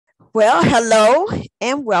Well, hello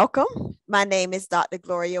and welcome. My name is Dr.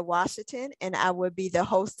 Gloria Washington, and I will be the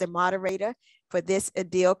host and moderator for this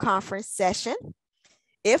ADIL conference session.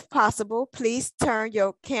 If possible, please turn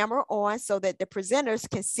your camera on so that the presenters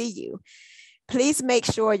can see you. Please make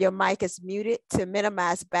sure your mic is muted to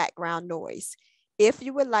minimize background noise. If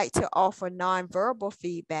you would like to offer nonverbal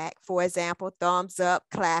feedback, for example, thumbs up,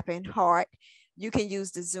 clapping, heart, you can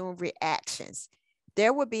use the Zoom reactions.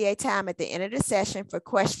 There will be a time at the end of the session for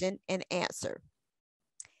question and answer.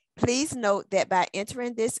 Please note that by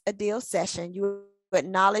entering this ADIL session, you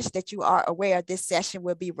acknowledge that you are aware this session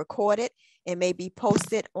will be recorded and may be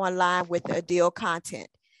posted online with the ADIL content.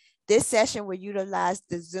 This session will utilize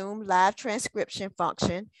the Zoom live transcription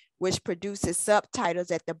function, which produces subtitles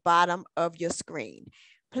at the bottom of your screen.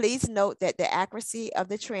 Please note that the accuracy of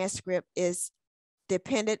the transcript is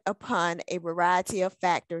dependent upon a variety of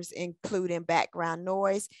factors, including background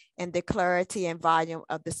noise and the clarity and volume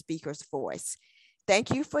of the speaker's voice. Thank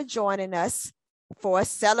you for joining us for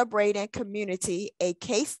Celebrating Community, a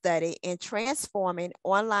case study in transforming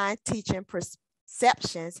online teaching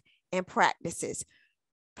perceptions and practices.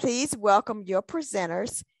 Please welcome your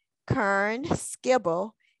presenters, Kern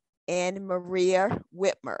Skibba and Maria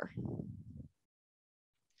Widmer.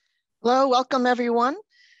 Hello, welcome everyone.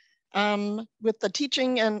 With the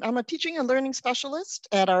teaching, and I'm a teaching and learning specialist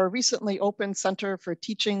at our recently opened Center for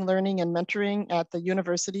Teaching, Learning, and Mentoring at the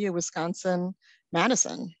University of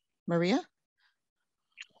Wisconsin-Madison. Maria?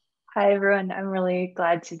 Hi everyone, I'm really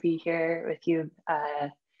glad to be here with you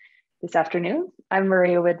this afternoon. I'm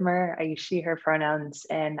Maria Widmer, I use she, her pronouns,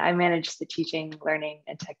 and I manage the Teaching, Learning,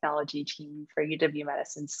 and Technology team for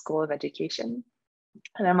UW-Madison School of Education.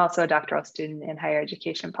 And I'm also a doctoral student in higher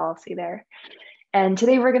education policy there. And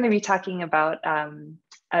today we're going to be talking about,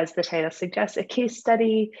 as the title suggests, a case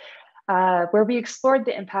study where we explored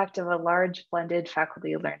the impact of a large blended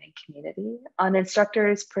faculty learning community on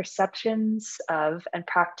instructors' perceptions of and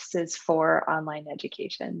practices for online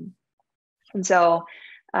education. And so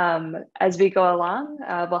as we go along,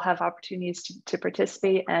 we'll have opportunities to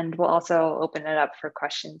participate, and we'll also open it up for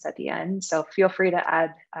questions at the end. So feel free to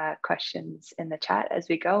add questions in the chat as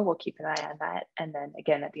we go. We'll keep an eye on that. And then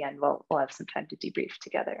again, at the end, we'll have some time to debrief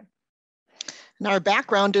together. And our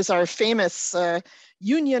background is our famous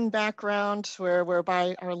union background where we're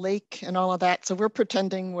by our lake and all of that. So we're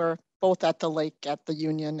pretending we're both at the lake at the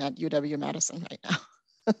union at UW-Madison right now.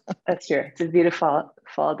 That's true. It's a beautiful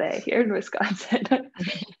fall day here in Wisconsin.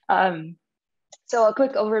 So a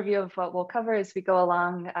quick overview of what we'll cover as we go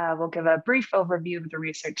along. We'll give a brief overview of the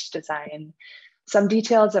research design, some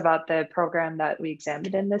details about the program that we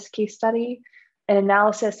examined in this case study, an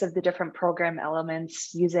analysis of the different program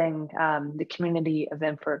elements using the community of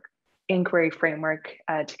inquiry framework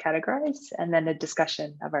to categorize, and then a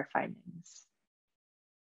discussion of our findings.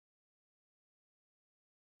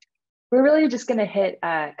 We're really just going to hit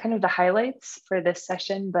kind of the highlights for this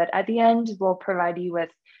session, but at the end, we'll provide you with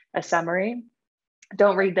a summary.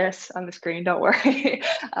 Don't read this on the screen, don't worry.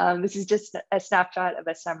 This is just a snapshot of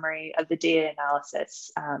a summary of the data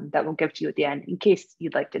analysis that we'll give to you at the end in case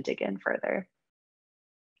you'd like to dig in further.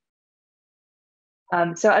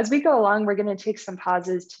 So as we go along, we're going to take some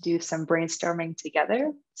pauses to do some brainstorming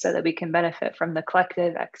together so that we can benefit from the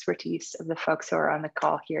collective expertise of the folks who are on the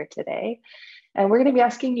call here today. And we're going to be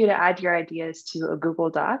asking you to add your ideas to a Google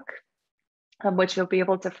Doc, which you'll be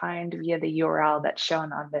able to find via the URL that's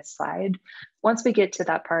shown on this slide. Once we get to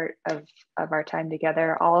that part of our time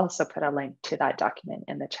together, I'll also put a link to that document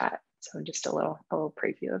in the chat. So just a little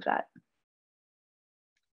preview of that.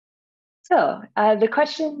 So the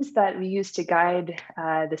questions that we used to guide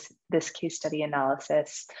this case study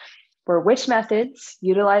analysis were: which methods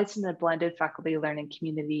utilized in the blended faculty learning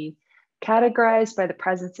community, categorized by the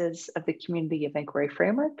presences of the community of inquiry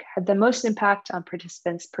framework, had the most impact on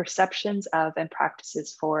participants' perceptions of and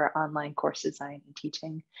practices for online course design and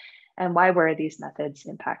teaching, and why were these methods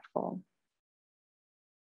impactful?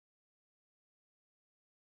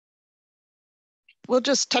 We'll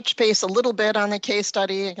just touch base a little bit on the case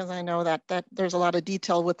study because I know that there's a lot of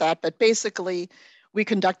detail with that, but basically we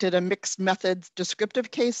conducted a mixed methods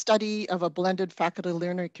descriptive case study of a blended faculty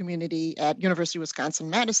learner community at University of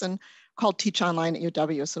Wisconsin-Madison called Teach Online at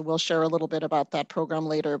UW. So we'll share a little bit about that program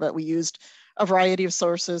later, but we used a variety of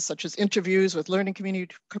sources such as interviews with learning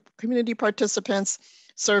community participants,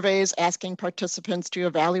 surveys asking participants to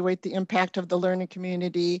evaluate the impact of the learning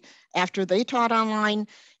community after they taught online,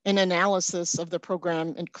 and analysis of the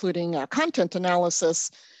program, including content analysis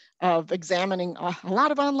of examining a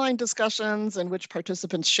lot of online discussions in which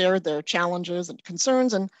participants shared their challenges and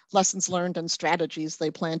concerns and lessons learned and strategies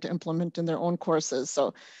they plan to implement in their own courses.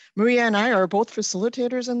 So Maria and I are both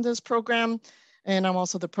facilitators in this program, and I'm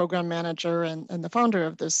also the program manager and the founder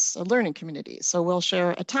of this learning community. So we'll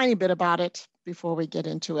share a tiny bit about it before we get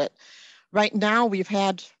into it. Right now, we've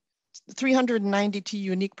had 392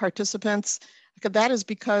 unique participants. That is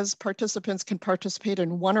because participants can participate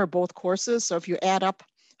in one or both courses. So if you add up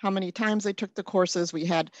how many times they took the courses, we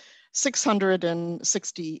had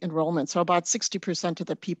 660 enrollments. So about 60% of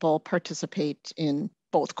the people participate in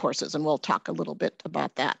both courses, and we'll talk a little bit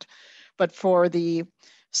about that. But for the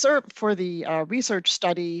research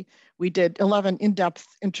study, we did 11 in-depth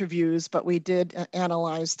interviews, but we did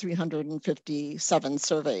analyze 357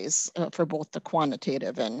 surveys for both the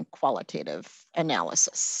quantitative and qualitative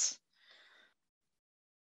analysis.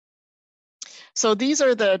 So these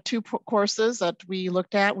are the two courses that we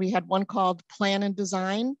looked at. We had one called Plan and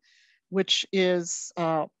Design, which is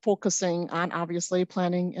focusing on obviously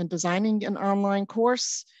planning and designing an online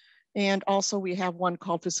course. And also we have one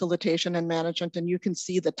called Facilitation and Management, and you can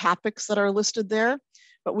see the topics that are listed there.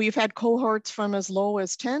 But we've had cohorts from as low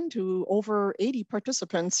as 10 to over 80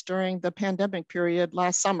 participants during the pandemic period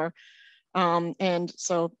last summer. And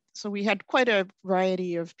so we had quite a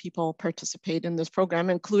variety of people participate in this program,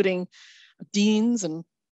 including deans and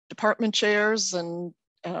department chairs and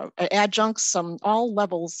adjuncts. All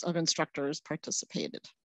levels of instructors participated.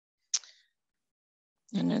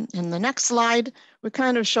 And in the next slide, we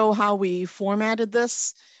kind of show how we formatted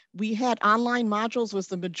this. We had online modules was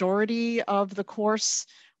the majority of the course,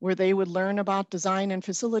 where they would learn about design and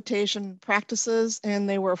facilitation practices, and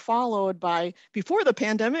they were followed by, before the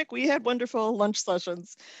pandemic, we had wonderful lunch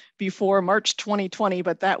sessions before March 2020,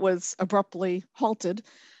 but that was abruptly halted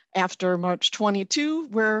after March 22,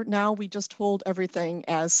 where now we just hold everything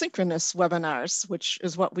as synchronous webinars, which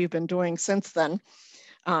is what we've been doing since then.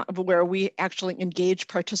 Where we actually engage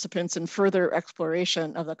participants in further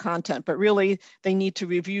exploration of the content, but really they need to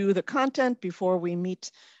review the content before we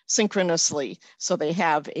meet synchronously, so they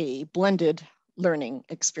have a blended learning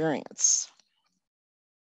experience.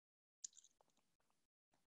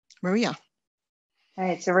 Maria. All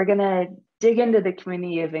right, so we're gonna dig into the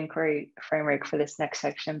community of inquiry framework for this next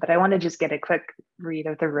section, but I want to just get a quick read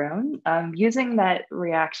of the room. Using that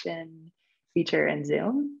reaction feature in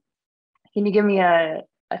Zoom, can you give me a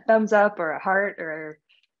thumbs up or a heart or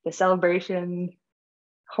the celebration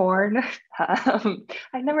horn?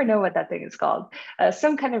 I never know what that thing is called.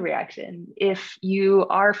 Some kind of reaction if you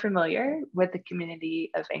are familiar with the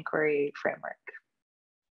community of inquiry framework.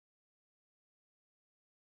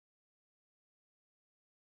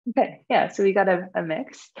 Okay, yeah, so we got a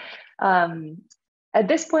mix. At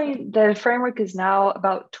this point, the framework is now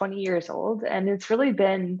about 20 years old, and it's really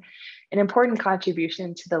been an important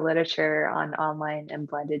contribution to the literature on online and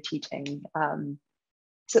blended teaching.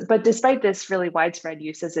 But despite this really widespread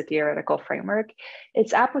use as a theoretical framework,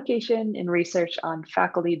 its application in research on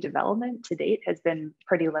faculty development to date has been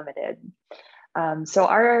pretty limited. So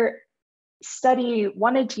our study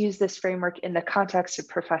wanted to use this framework in the context of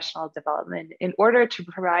professional development in order to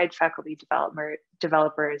provide faculty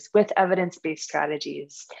developers with evidence-based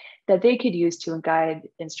strategies that they could use to guide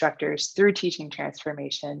instructors through teaching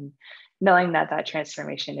transformation, knowing that that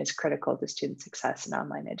transformation is critical to student success in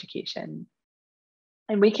online education.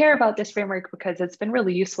 And we care about this framework because it's been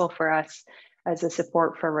really useful for us as a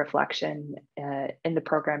support for reflection in the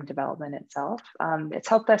program development itself. It's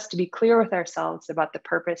helped us to be clear with ourselves about the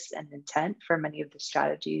purpose and intent for many of the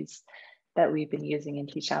strategies that we've been using in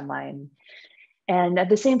Teach Online. And at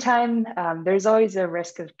the same time, there's always a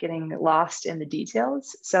risk of getting lost in the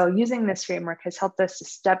details. So using this framework has helped us to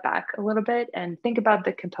step back a little bit and think about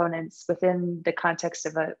the components within the context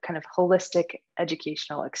of a kind of holistic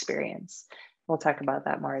educational experience. We'll talk about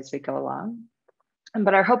that more as we go along.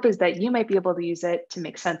 But our hope is that you might be able to use it to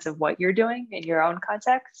make sense of what you're doing in your own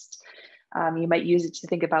context. You might use it to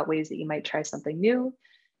think about ways that you might try something new,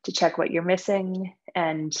 to check what you're missing,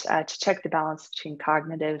 and to check the balance between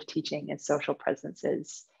cognitive, teaching, and social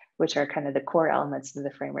presences, which are kind of the core elements of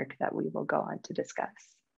the framework that we will go on to discuss.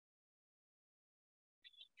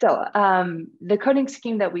 So the coding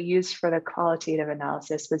scheme that we used for the qualitative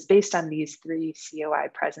analysis was based on these 3 COI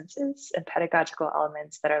presences and pedagogical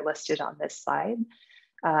elements that are listed on this slide.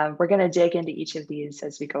 We're going to dig into each of these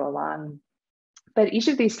as we go along, but each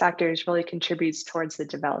of these factors really contributes towards the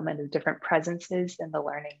development of different presences in the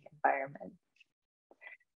learning environment.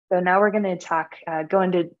 So now we're going to go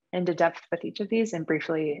into depth with each of these and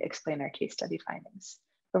briefly explain our case study findings.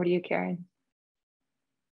 Over to you, Karen.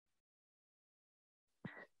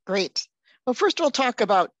 Great. But first we'll talk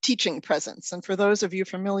about teaching presence. And for those of you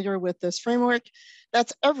familiar with this framework,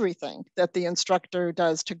 that's everything that the instructor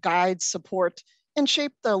does to guide, support, and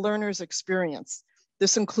shape the learner's experience.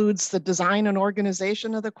 This includes the design and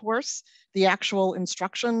organization of the course, the actual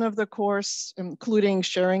instruction of the course, including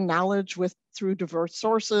sharing knowledge through diverse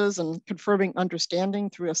sources and confirming understanding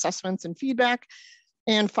through assessments and feedback.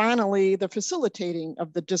 And finally, the facilitating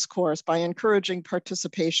of the discourse by encouraging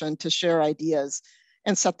participation to share ideas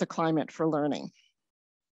and set the climate for learning.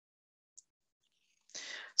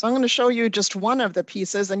 So I'm going to show you just one of the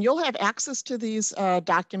pieces, and you'll have access to these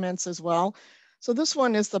documents as well. So this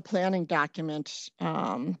one is the planning document.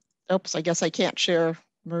 Oops, I guess I can't share,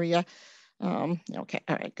 Maria. Okay,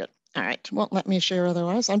 all right, good. All right, won't let me share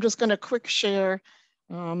otherwise. I'm just going to quick share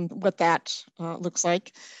what that looks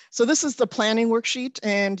like. So this is the planning worksheet,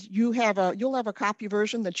 and you'll have a copy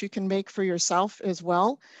version that you can make for yourself as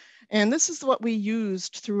well. And this is what we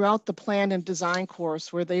used throughout the plan and design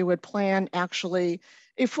course, where they would plan actually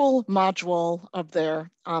a full module of their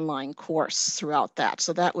online course throughout that.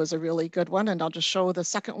 So that was a really good one. And I'll just show the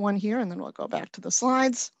second one here, and then we'll go back to the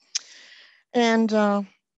slides. And the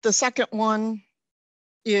second one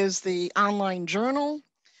is the online journal.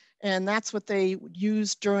 And that's what they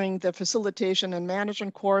used during the facilitation and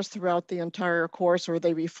management course throughout the entire course, where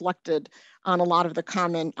they reflected on a lot of the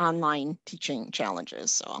common online teaching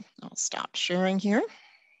challenges. So I'll stop sharing here.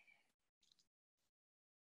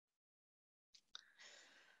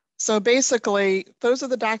 So basically, those are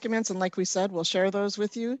the documents, and like we said, we'll share those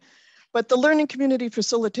with you. But the learning community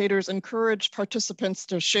facilitators encourage participants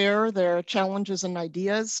to share their challenges and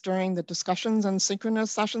ideas during the discussions and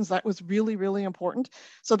synchronous sessions. That was really, really important.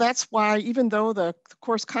 So that's why, even though the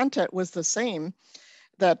course content was the same,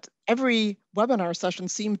 that every webinar session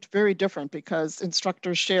seemed very different because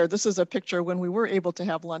instructors shared. This is a picture when we were able to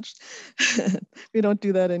have lunch. We don't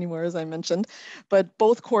do that anymore, as I mentioned. But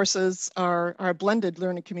both courses are blended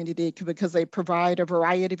learning community because they provide a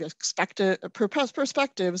variety of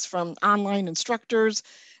perspectives from online instructors.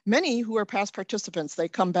 Many who are past participants, they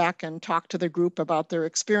come back and talk to the group about their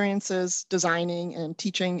experiences designing and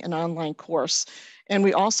teaching an online course. And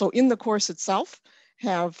we also, in the course itself,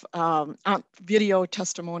 have video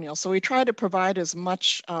testimonials. So we try to provide as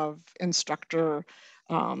much of instructor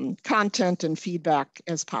content and feedback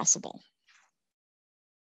as possible.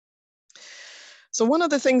 So one of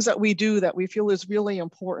the things that we do that we feel is really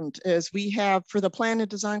important is we have, for the plan and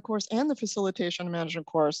design course and the facilitation and management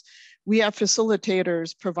course, we have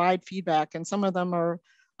facilitators provide feedback, and some of them are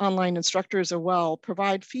online instructors as well,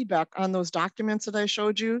 provide feedback on those documents that I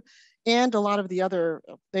showed you. And a lot of the other,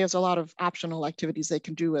 there's a lot of optional activities they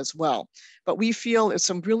can do as well. But we feel it's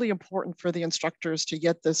really important for the instructors to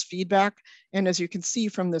get this feedback. And as you can see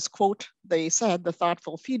from this quote, they said the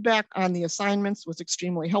thoughtful feedback on the assignments was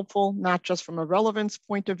extremely helpful, not just from a relevance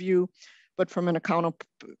point of view, but from an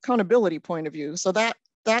accountability point of view. So that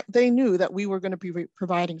they knew that we were going to be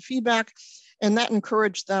providing feedback, and that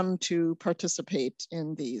encouraged them to participate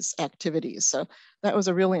in these activities. So that was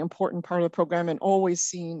a really important part of the program and always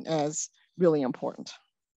seen as really important.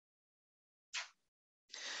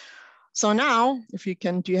 So now, if you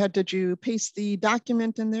can, did you paste the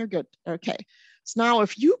document in there? Good, okay. So now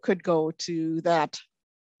if you could go to that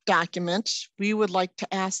document, we would like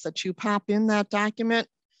to ask that you pop in that document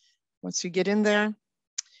once you get in there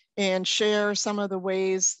and share some of the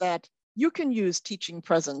ways that you can use teaching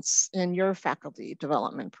presence in your faculty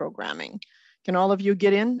development programming. Can all of you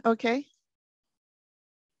get in okay?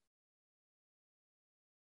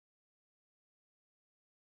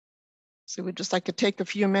 So we'd just like to take a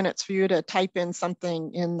few minutes for you to type in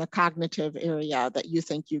something in the cognitive area that you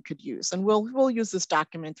think you could use. And we'll use this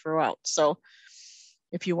document throughout. So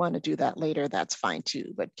if you want to do that later, that's fine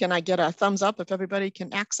too. But can I get a thumbs up if everybody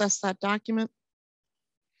can access that document?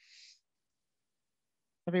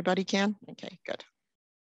 Everybody can? Okay, good.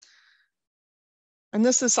 And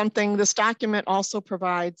this is something, this document also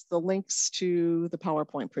provides the links to the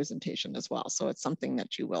PowerPoint presentation as well. So it's something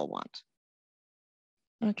that you will want.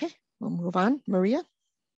 Okay, we'll move on. Maria?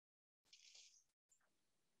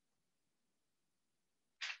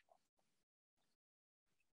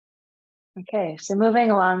 Okay, so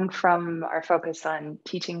moving along from our focus on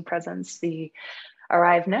teaching presence, we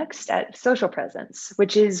arrive next at social presence,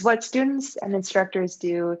 which is what students and instructors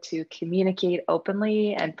do to communicate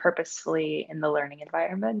openly and purposefully in the learning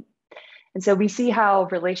environment. And so we see how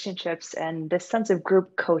relationships and this sense of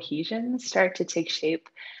group cohesion start to take shape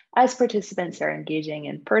as participants are engaging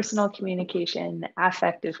in personal communication,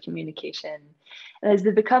 affective communication, and as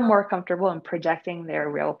they become more comfortable in projecting their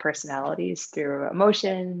real personalities through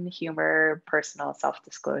emotion, humor, personal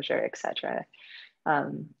self-disclosure, etc.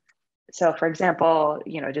 So for example,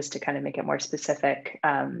 just to kind of make it more specific,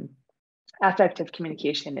 affective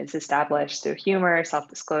communication is established through humor,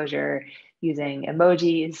 self-disclosure, using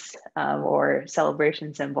emojis or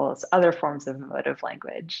celebration symbols, other forms of emotive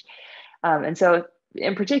language. And so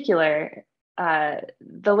in particular,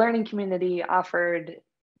 the learning community offered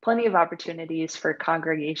plenty of opportunities for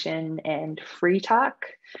congregation and free talk.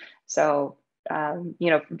 So,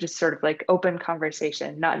 just sort of like open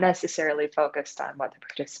conversation, not necessarily focused on what the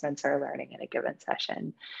participants are learning in a given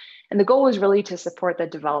session. And the goal was really to support the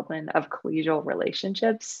development of collegial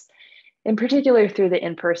relationships, in particular through the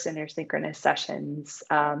in-person or synchronous sessions.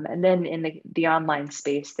 And then in the online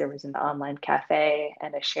space, there was an online cafe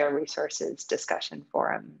and a share resources discussion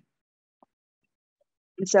forum.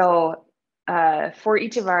 And so for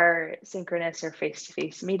each of our synchronous or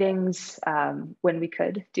face-to-face meetings, when we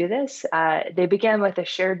could do this, they began with a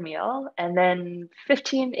shared meal and then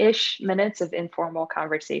 15-ish minutes of informal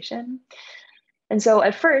conversation. And so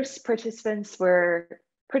at first, participants were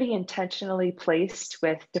pretty intentionally placed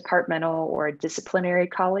with departmental or disciplinary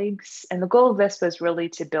colleagues. And the goal of this was really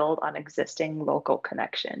to build on existing local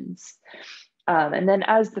connections. And then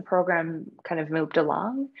as the program kind of moved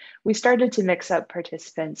along, we started to mix up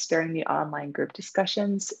participants during the online group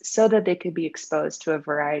discussions so that they could be exposed to a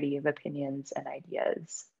variety of opinions and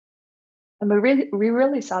ideas. And we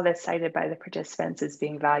really saw this cited by the participants as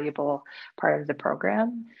being a valuable part of the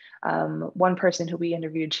program. One person who we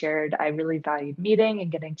interviewed shared, "I really valued meeting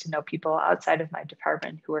and getting to know people outside of my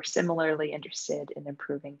department who are similarly interested in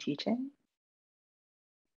improving teaching."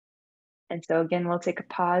 And so again, we'll take a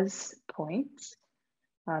pause point.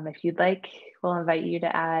 If you'd like, we'll invite you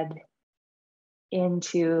to add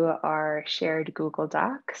into our shared Google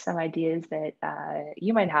Doc some ideas that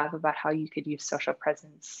you might have about how you could use social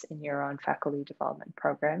presence in your own faculty development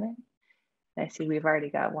programming. And I see we've already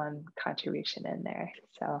got one contribution in there.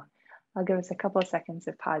 So I'll give us a couple of seconds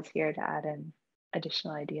of pause here to add in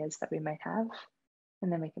additional ideas that we might have, and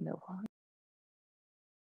then we can move on.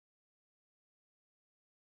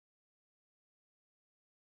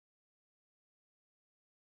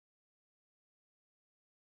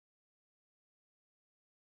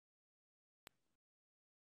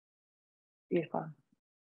 Beautiful.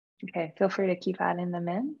 Okay, feel free to keep adding them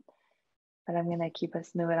in, but I'm going to keep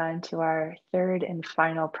us moving on to our third and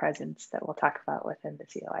final presence that we'll talk about within the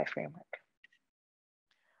COI framework.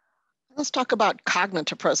 Let's talk about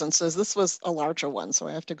cognitive presences. This was a larger one, so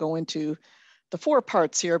I have to go into the 4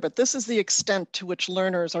 parts here, but this is the extent to which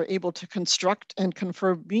learners are able to construct and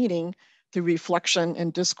confer meaning through reflection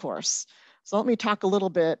and discourse. So let me talk a little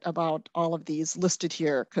bit about all of these listed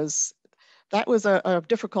here, because that was a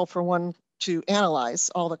difficult for one to analyze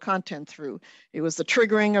all the content through. It was the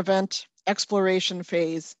triggering event, exploration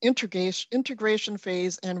phase, integration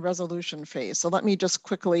phase, and resolution phase. So let me just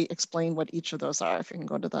quickly explain what each of those are. If you can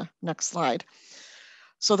go to the next slide.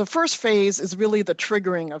 So the first phase is really the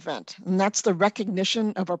triggering event, and that's the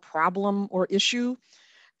recognition of a problem or issue.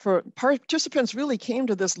 For participants really came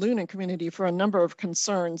to this learning community for a number of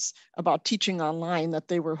concerns about teaching online that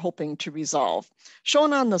they were hoping to resolve.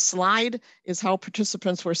 Shown on the slide is how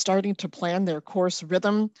participants were starting to plan their course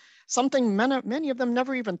rhythm, something many of them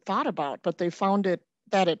never even thought about, but they found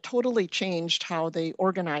that it totally changed how they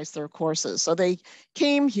organized their courses. So they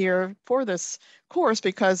came here for this course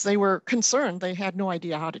because they were concerned. They had no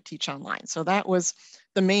idea how to teach online. So that was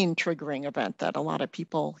the main triggering event that a lot of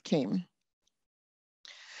people came.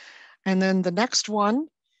 And then the next one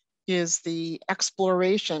is the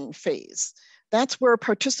exploration phase. That's where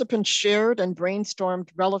participants shared and brainstormed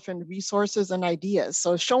relevant resources and ideas.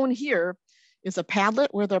 So shown here is a Padlet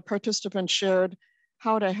where the participants shared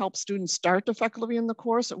how to help students start effectively in the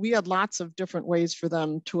course. We had lots of different ways for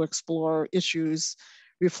them to explore issues.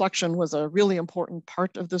 Reflection was a really important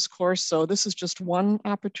part of this course. So this is just one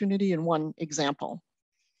opportunity and one example.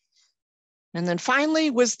 And then finally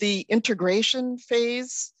was the integration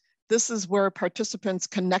phase. This is where participants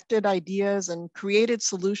connected ideas and created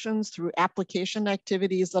solutions through application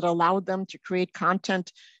activities that allowed them to create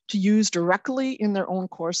content to use directly in their own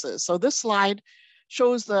courses. So this slide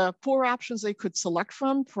shows the 4 options they could select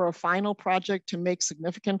from for a final project to make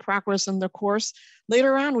significant progress in the course.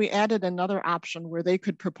 Later on, we added another option where they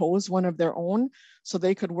could propose one of their own so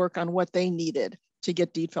they could work on what they needed to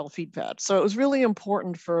get detailed feedback. So it was really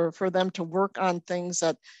important for them to work on things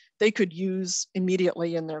that they could use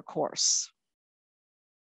immediately in their course.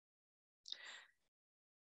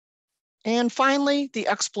 And finally, the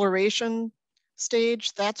exploration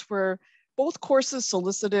stage. That's where both courses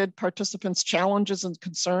solicited participants' challenges and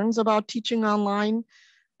concerns about teaching online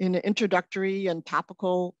in introductory and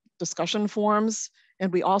topical discussion forums.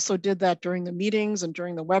 And we also did that during the meetings and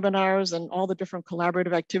during the webinars and all the different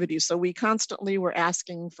collaborative activities. So we constantly were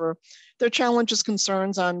asking for their challenges,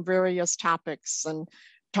 concerns on various topics and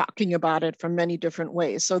talking about it from many different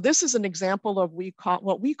ways. So this is an example of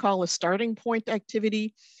what we call a starting point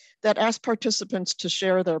activity that asks participants to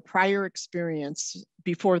share their prior experience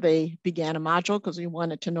before they began a module, because we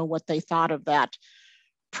wanted to know what they thought of that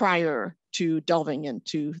prior to delving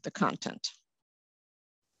into the content.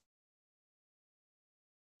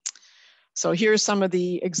 So here's some of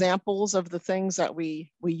the examples of the things that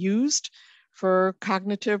we used for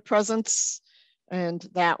cognitive presence. And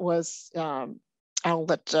that was, I'll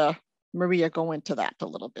let Maria go into that a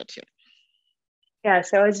little bit here. Yeah,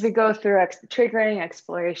 so as we go through triggering,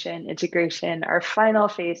 exploration, integration, our final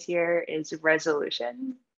phase here is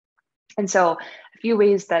resolution. And so a few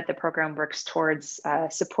ways that the program works towards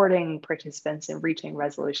supporting participants in reaching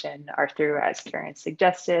resolution are through, as Karen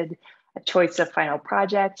suggested, a choice of final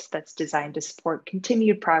project that's designed to support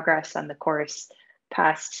continued progress on the course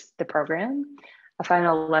past the program, a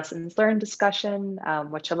final lessons learned discussion,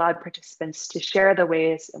 which allowed participants to share the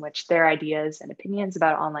ways in which their ideas and opinions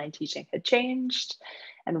about online teaching had changed,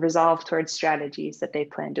 and resolve towards strategies that they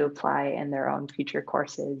plan to apply in their own future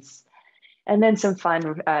courses. And then some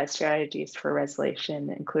fun strategies for resolution,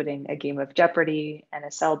 including a game of Jeopardy and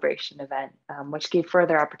a celebration event, which gave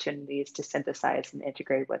further opportunities to synthesize and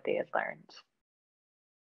integrate what they had learned.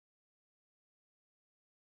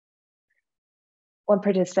 One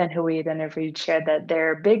participant who we had interviewed shared that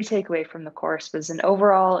their big takeaway from the course was an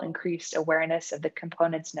overall increased awareness of the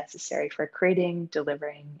components necessary for creating,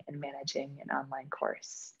 delivering, and managing an online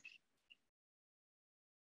course.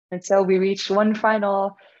 And so we reached one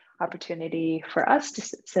final opportunity for us to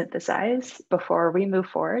synthesize before we move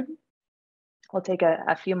forward. We'll take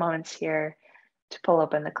a few moments here to pull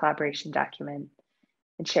open the collaboration document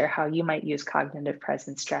and share how you might use cognitive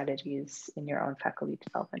presence strategies in your own faculty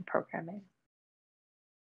development programming.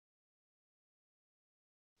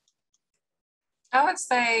 I would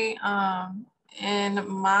say in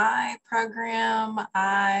my program,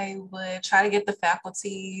 I would try to get the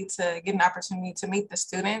faculty to get an opportunity to meet the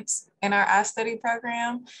students in our iStudy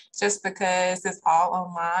program, just because it's all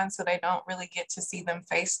online, so they don't really get to see them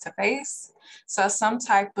face to face. So some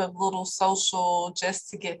type of little social just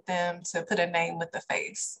to get them to put a name with the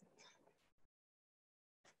face.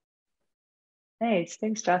 Nice,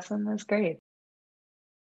 thanks, Jocelyn, that's great.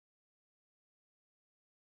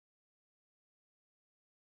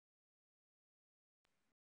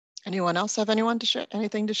 Anyone else have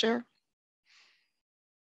anything to share?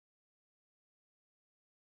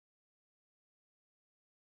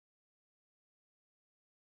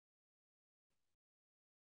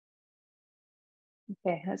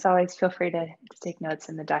 Okay, as always, feel free to take notes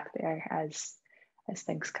in the doc there as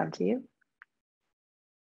things come to you.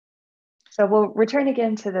 So we'll return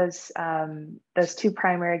again to those two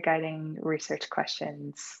primary guiding research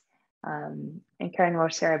questions. And Karen will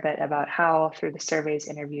share a bit about how, through the surveys,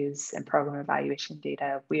 interviews, and program evaluation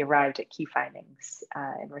data, we arrived at key findings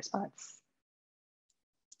in response.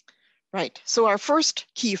 Right, so our first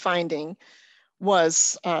key finding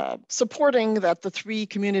was supporting that the 3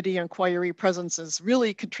 community inquiry presences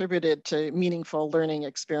really contributed to meaningful learning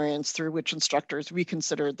experience through which instructors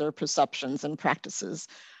reconsidered their perceptions and practices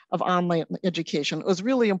of online education. It was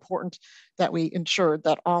really important that we ensured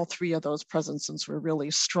that all 3 of those presences were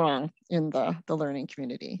really strong in the learning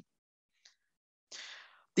community.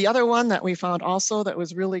 The other one that we found also that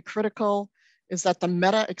was really critical is that the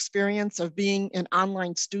meta experience of being an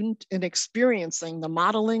online student and experiencing the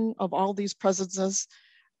modeling of all these presences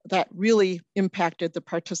that really impacted the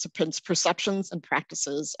participants' perceptions and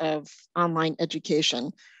practices of online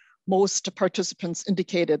education. Most participants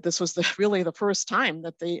indicated this was really the first time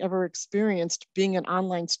that they ever experienced being an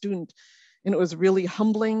online student. And it was really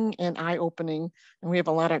humbling and eye-opening. And we have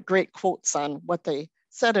a lot of great quotes on what they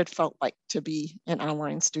said it felt like to be an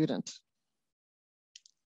online student.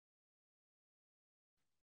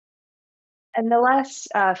 And the last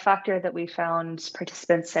factor that we found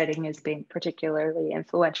participants citing as being particularly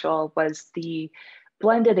influential was the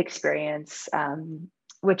blended experience,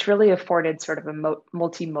 which really afforded sort of a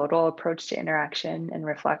multimodal approach to interaction and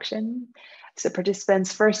reflection. So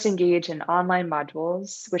participants first engage in online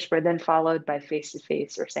modules, which were then followed by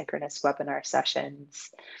face-to-face or synchronous webinar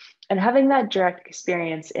sessions. And having that direct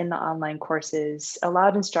experience in the online courses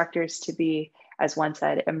allowed instructors to be, as one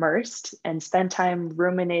said, immersed and spend time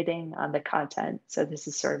ruminating on the content. So this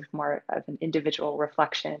is sort of more of an individual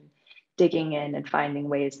reflection, digging in and finding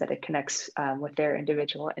ways that it connects with their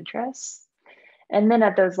individual interests. And then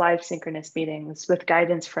at those live synchronous meetings with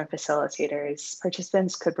guidance from facilitators,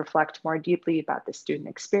 participants could reflect more deeply about the student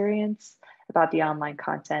experience, about the online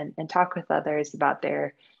content, and talk with others about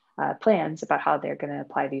their plans about how they're going to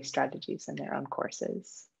apply these strategies in their own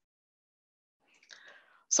courses.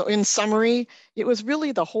 So in summary, it was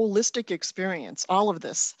really the holistic experience, all of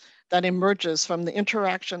this, that emerges from the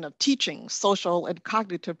interaction of teaching, social, and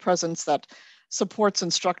cognitive presence that supports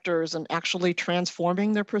instructors in actually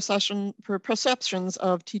transforming their perceptions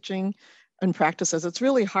of teaching and practices. It's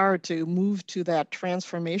really hard to move to that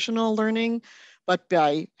transformational learning, but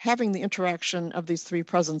by having the interaction of these three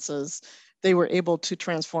presences, they were able to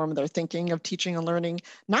transform their thinking of teaching and learning,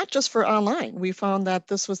 not just for online. We found that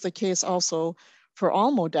this was the case also for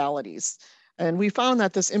all modalities. And we found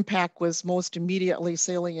that this impact was most immediately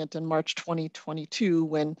salient in March 2022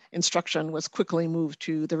 when instruction was quickly moved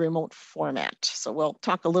to the remote format. So we'll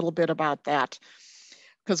talk a little bit about that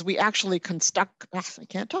because we actually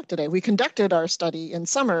We conducted our study in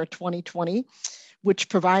summer 2020, which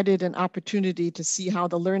provided an opportunity to see how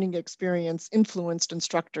the learning experience influenced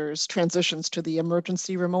instructors' transitions to the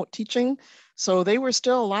emergency remote teaching. So they were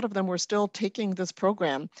still, a lot of them were still taking this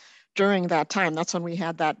program during that time. That's when we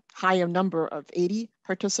had that high number of 80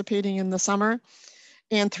 participating in the summer.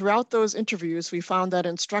 And throughout those interviews, we found that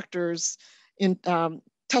instructors in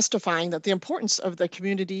testifying that the importance of the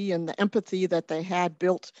community and the empathy that they had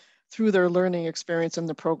built through their learning experience in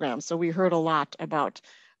the program. So we heard a lot about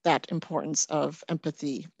that importance of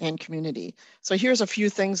empathy and community. So here's a few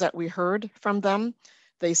things that we heard from them.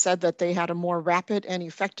 They said that they had a more rapid and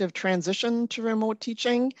effective transition to remote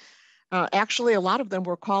teaching. Actually, a lot of them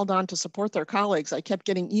were called on to support their colleagues. I kept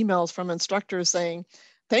getting emails from instructors saying,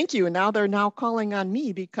 thank you. And now they're now calling on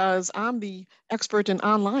me because I'm the expert in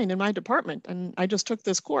online in my department. And I just took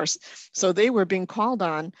this course. So they were being called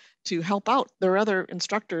on to help out their other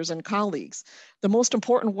instructors and colleagues. The most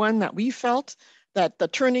important one that we felt that the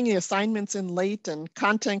turning the assignments in late and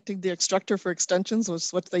contacting the instructor for extensions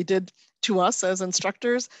was what they did to us as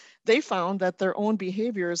instructors. They found that their own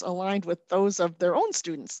behaviors aligned with those of their own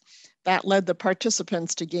students. That led the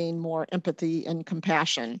participants to gain more empathy and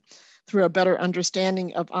compassion through a better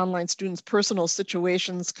understanding of online students' personal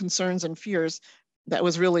situations, concerns, and fears. That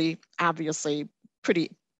was really obviously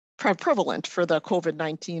pretty prevalent for the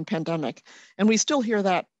COVID-19 pandemic. And we still hear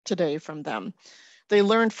that today from them. They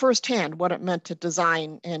learned firsthand what it meant to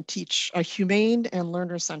design and teach a humane and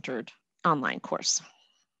learner-centered online course.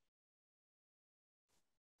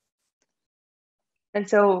 And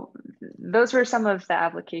so those were some of the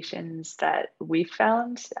applications that we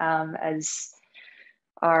found as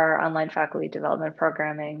our online faculty development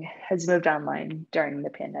programming has moved online during the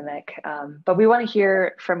pandemic. But we want to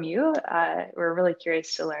hear from you. We're really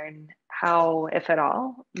curious to learn how, if at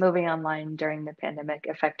all, moving online during the pandemic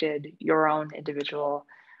affected your own individual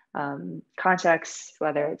contexts,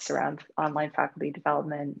 whether it's around online faculty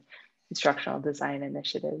development, instructional design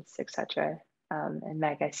initiatives, et cetera. And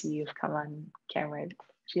Meg, I see you've come on camera. Would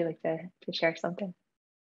you like to share something?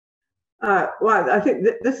 Well, I think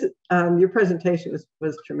this your presentation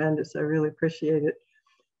was tremendous. I really appreciate it.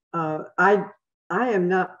 I am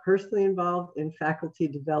not personally involved in faculty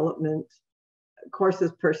development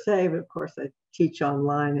courses per se, but of course I teach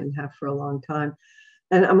online and have for a long time.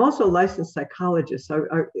 And I'm also a licensed psychologist, so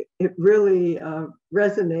it really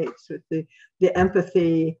resonates with the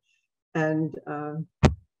empathy and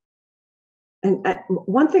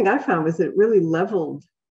one thing I found was that it really leveled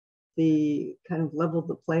the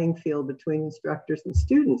playing field between instructors and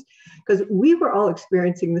students, because we were all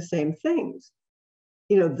experiencing the same things,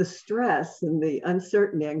 the stress and the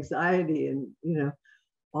uncertainty, anxiety, and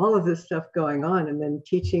all of this stuff going on, and then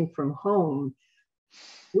teaching from home.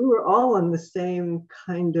 We were all on the same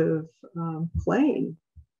kind of plane,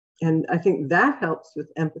 and I think that helps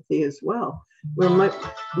with empathy as well. We're much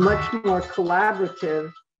more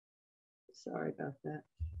collaborative. Sorry about that.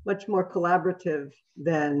 Much more collaborative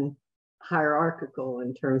than hierarchical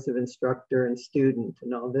in terms of instructor and student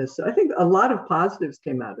and all this. So I think a lot of positives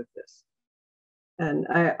came out of this. And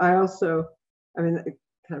I also, kind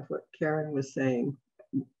of what Karen was saying,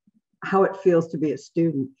 how it feels to be a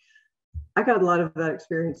student. I got a lot of that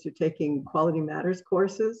experience through taking Quality Matters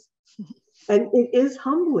courses. And it is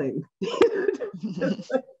humbling.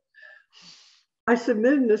 I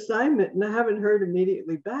submitted an assignment and I haven't heard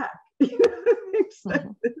immediately back. Things like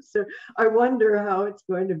this. So I wonder how it's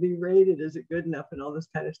going to be rated. Is it good enough and all this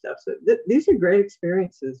kind of stuff. So these are great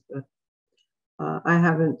experiences, but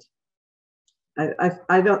I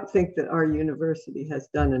don't think that our university has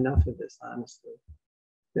done enough of this, honestly.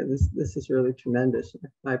 This is really tremendous.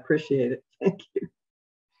 I appreciate it. Thank you.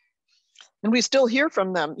 And we still hear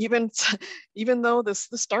from them, even though this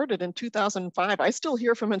started in 2005. I still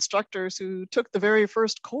hear from instructors who took the very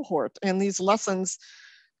first cohort, and these lessons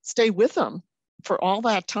stay with them for all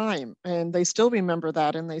that time. And they still remember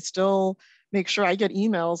that, and they still make sure I get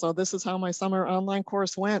emails, oh, this is how my summer online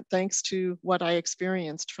course went, thanks to what I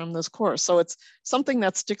experienced from this course. So it's something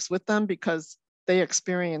that sticks with them because they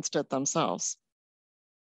experienced it themselves.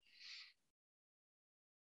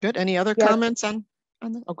 Good. Any other comments on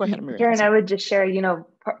that? Oh, go ahead, Maria. Karen, I would just share, you know,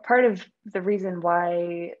 part of the reason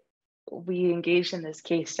why we engaged in this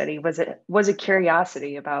case study was a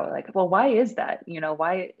curiosity about, like, well, why is that? You know,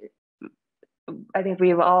 why? I think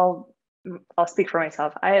I'll speak for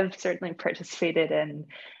myself. I have certainly participated in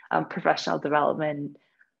professional development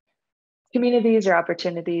communities or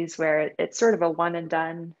opportunities where it's sort of a one and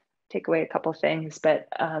done, take away a couple things. But,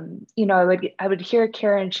 you know, I would hear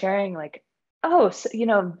Karen sharing, like, oh, so, you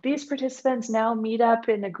know, these participants now meet up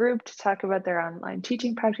in a group to talk about their online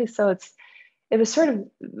teaching practice. So it was sort of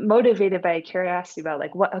motivated by a curiosity about,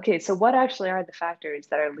 like, so what actually are the factors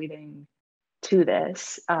that are leading to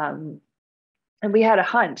this? And we had a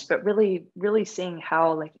hunch, but really, really seeing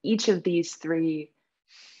how, like, each of these three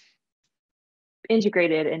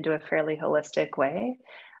integrated into a fairly holistic way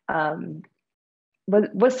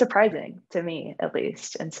was surprising to me, at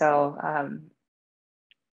least. And so,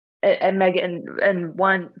 and Megan, and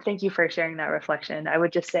one, thank you for sharing that reflection. I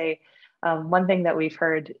would just say one thing that we've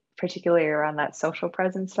heard, particularly around that social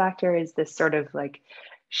presence factor, is this sort of like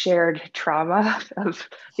shared trauma of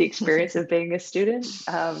the experience of being a student.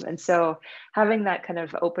 And so having that kind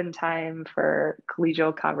of open time for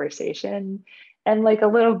collegial conversation and like a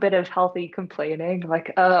little bit of healthy complaining,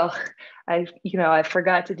 like, oh, I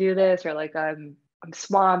forgot to do this, or like I'm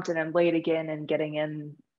swamped and I'm late again, and getting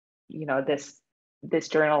in, you know, this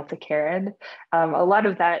journal to Karen. A lot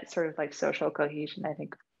of that sort of like social cohesion, I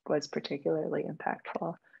think, was particularly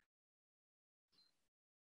impactful.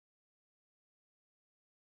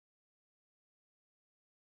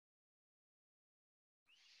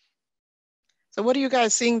 So what are you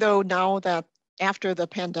guys seeing though now that after the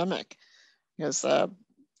pandemic? Because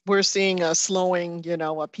we're seeing a slowing, you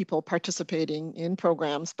know, of people participating in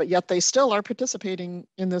programs, but yet they still are participating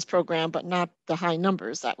in this program, but not the high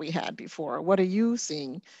numbers that we had before. What are you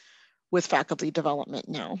seeing with faculty development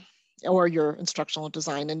now, or your instructional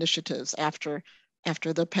design initiatives after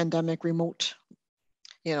the pandemic remote,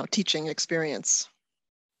 you know, teaching experience?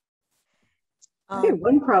 I think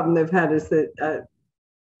one problem they've had is that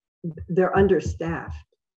they're understaffed.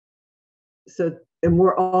 So, and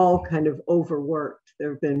we're all kind of overworked.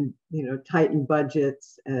 There have been, you know, tightened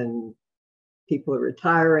budgets, and people are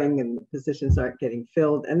retiring, and the positions aren't getting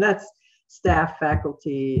filled. And that's staff,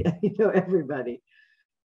 faculty, you know, everybody.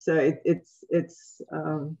 So it's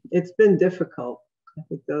been difficult. I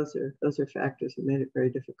think those are factors that made it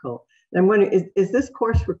very difficult. And when is this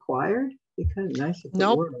course required? It'd be kind of nice if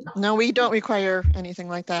it were. No, we don't require anything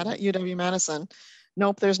like that at UW-Madison.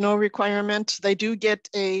 Nope, there's no requirement. They do get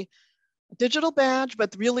a digital badge,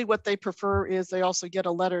 but really what they prefer is they also get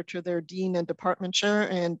a letter to their dean and department chair,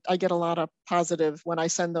 and I get a lot of positive when I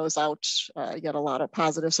send those out. I get a lot of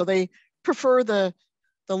positive. So they prefer the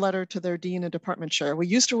letter to their dean and department chair. We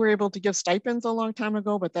used to were able to give stipends a long time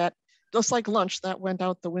ago, but that, just like lunch, that went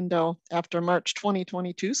out the window after March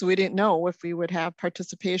 2022. So we didn't know if we would have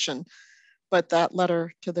participation, but that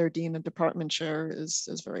letter to their dean and department chair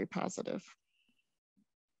is very positive.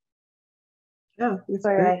 Yeah,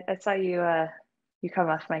 sorry, I saw you you come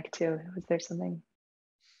off mic too. Was there something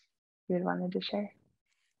you had wanted to share?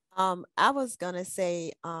 I was gonna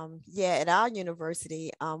say, yeah, at our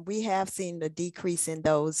university, we have seen the decrease in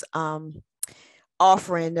those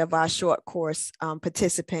offering of our short course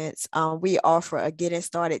participants. We offer a Getting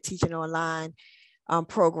Started Teaching Online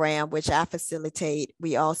program, which I facilitate.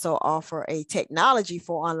 We also offer a technology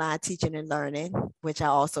for online teaching and learning, which I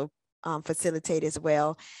also facilitate as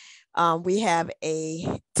well. We have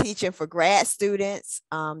a teaching for grad students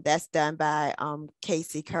that's done by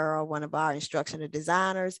Casey Curl, one of our instructional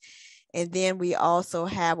designers. And then we also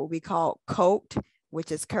have what we call COAT, which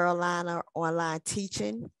is Carolina Online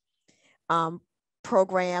Teaching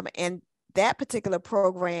Program. And that particular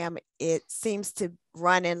program, it seems to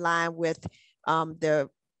run in line with the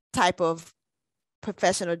type of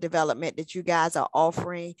professional development that you guys are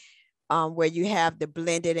offering, where you have the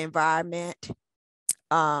blended environment.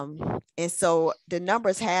 And so the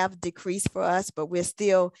numbers have decreased for us, but we're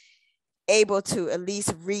still able to at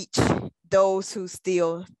least reach those who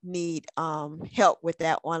still need help with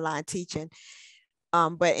that online teaching.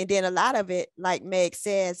 And then a lot of it, like Meg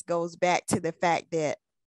says, goes back to the fact that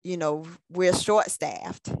you know, we're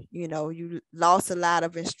short-staffed. You know, you lost a lot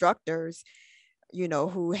of instructors, you know,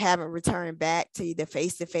 who haven't returned back to either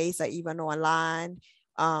face-to-face or even online.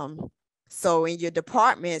 So in your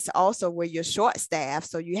departments also where you're short-staffed,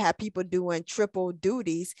 so you have people doing triple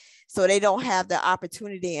duties, so they don't have the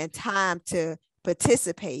opportunity and time to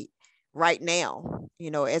participate right now,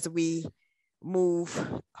 you know, as we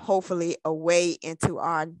move hopefully away into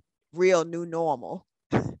our real new normal.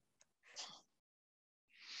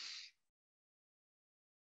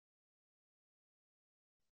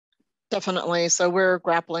 Definitely. So we're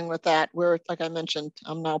grappling with that. We're, like I mentioned,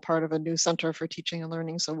 I'm now part of a new Center for Teaching and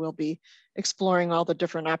Learning. So we'll be exploring all the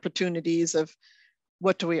different opportunities of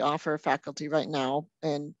what do we offer faculty right now,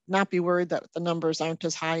 and not be worried that the numbers aren't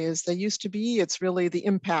as high as they used to be. It's really the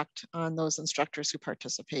impact on those instructors who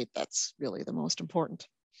participate that's really the most important.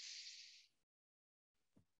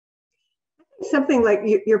 Something like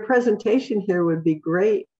your presentation here would be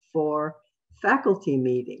great for faculty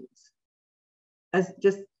meetings. As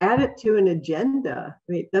just add it to an agenda.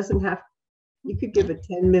 I mean, it doesn't have, you could give a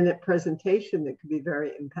 10-minute presentation that could be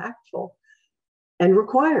very impactful and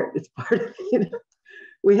required. It's part of, you know,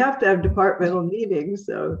 we have to have departmental meetings.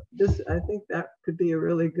 So this, I think that could be a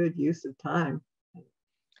really good use of time.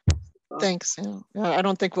 Thanks. Yeah, I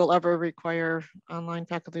don't think we'll ever require online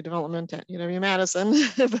faculty development at UW-Madison,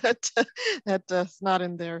 but that's not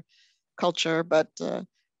in their culture. But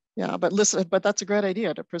yeah, but listen, but that's a great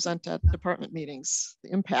idea to present at department meetings,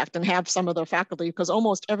 the impact, and have some of the faculty, because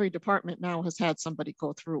almost every department now has had somebody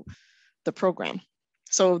go through the program.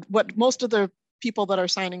 So what most of the people that are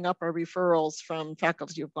signing up are referrals from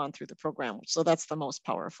faculty who've gone through the program. So that's the most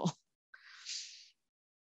powerful.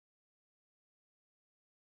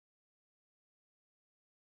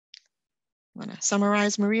 Want to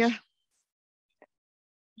summarize, Maria?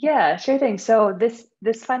 Yeah, sure thing. So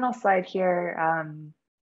this final slide here,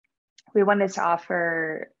 we wanted to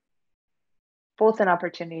offer both an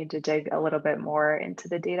opportunity to dig a little bit more into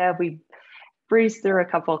the data. We breezed through a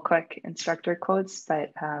couple quick instructor quotes,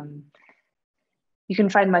 but you can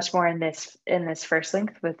find much more in this first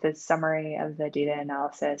link with the summary of the data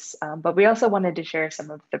analysis. But we also wanted to share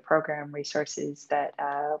some of the program resources that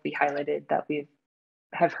we highlighted that we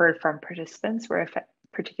have heard from participants were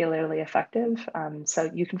particularly effective.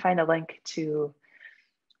 So you can find a link to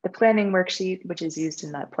the planning worksheet, which is used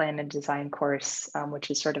in that plan and design course, which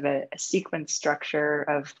is sort of a sequence structure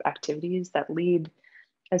of activities that lead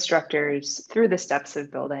instructors through the steps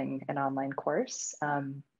of building an online course.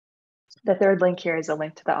 The third link here is a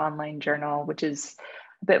link to the online journal, which is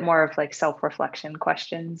a bit more of like self-reflection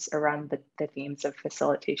questions around the themes of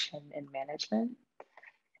facilitation and management.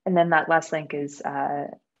 And then that last link is an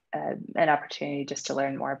opportunity just to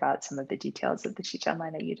learn more about some of the details of the Teach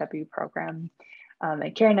Online at UW program.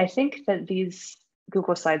 And Karen, I think that these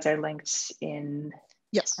Google Slides are linked in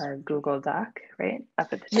our Google Doc, right?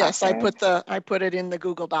 Up at the top. Yes, there. I put it in the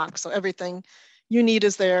Google Doc. So everything you need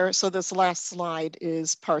is there. So this last slide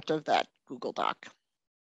is part of that Google Doc.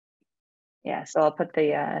 Yeah, so I'll put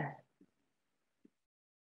the,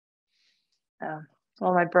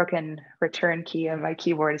 well, my broken return key on my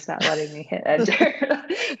keyboard is not letting me hit enter.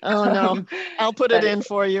 Oh no, I'll put it in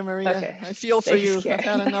for you, Maria. Okay. I feel for Thanks, you. Karen. I've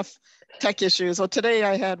had enough tech issues. Well, today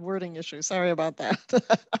I had wording issues. Sorry about that.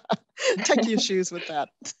 Tech issues with that.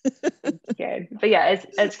 Okay. But yeah,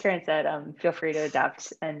 as Karen said, feel free to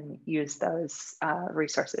adapt and use those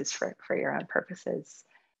resources for your own purposes.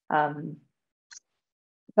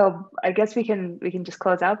 So I guess we can just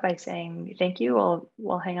close out by saying thank you.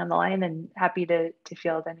 We'll hang on the line and happy to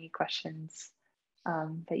field any questions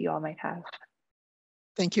that you all might have.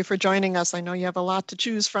 Thank you for joining us. I know you have a lot to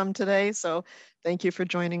choose from today, so thank you for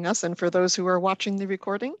joining us. And for those who are watching the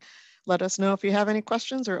recording, let us know if you have any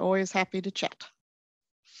questions. We're always happy to chat.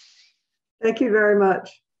 Thank you very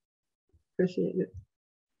much. Appreciate it.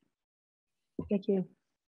 Thank you.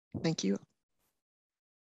 Thank you.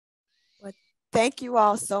 Thank you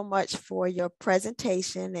all so much for your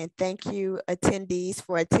presentation, and thank you attendees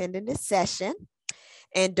for attending this session.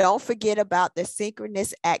 And don't forget about the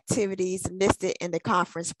synchronous activities listed in the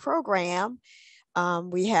conference program.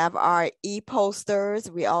 We have our e-posters.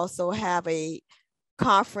 We also have a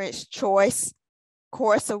conference choice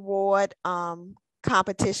course award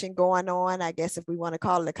competition going on, I guess if we want to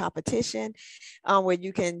call it a competition, where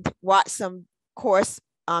you can watch some course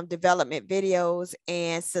development videos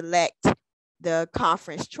and select the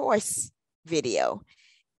conference choice video,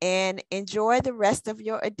 and enjoy the rest of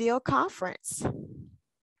your ADEAL conference.